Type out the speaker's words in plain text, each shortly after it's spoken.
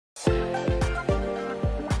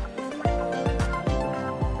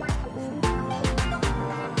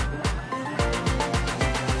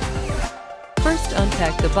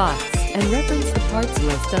unpack the box and reference the parts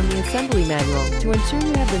list on the assembly manual to ensure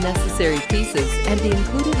you have the necessary pieces and the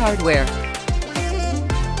included hardware.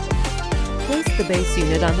 Place the base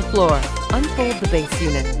unit on the floor. Unfold the base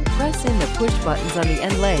unit. Press in the push buttons on the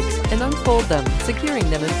end legs and unfold them, securing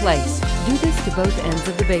them in place. Do this to both ends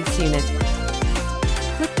of the base unit.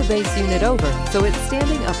 Flip the base unit over so it's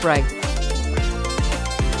standing upright.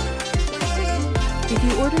 If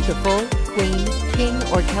you ordered the full, Queen, King,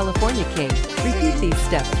 or California King, repeat these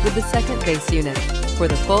steps with the second base unit. For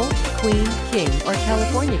the full, Queen, King, or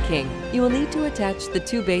California King, you will need to attach the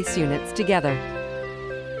two base units together.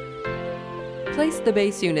 Place the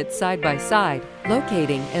base units side by side,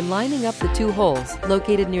 locating and lining up the two holes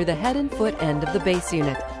located near the head and foot end of the base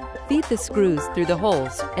unit. Feed the screws through the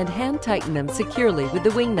holes and hand tighten them securely with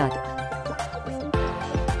the wing nut.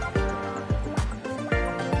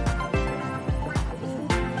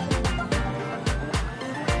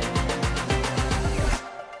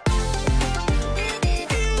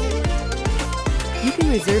 You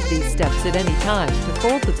can reserve these steps at any time to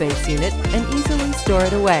fold the base unit and easily store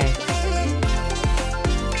it away.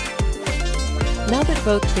 Now that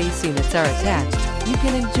both base units are attached, you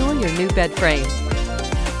can enjoy your new bed frame.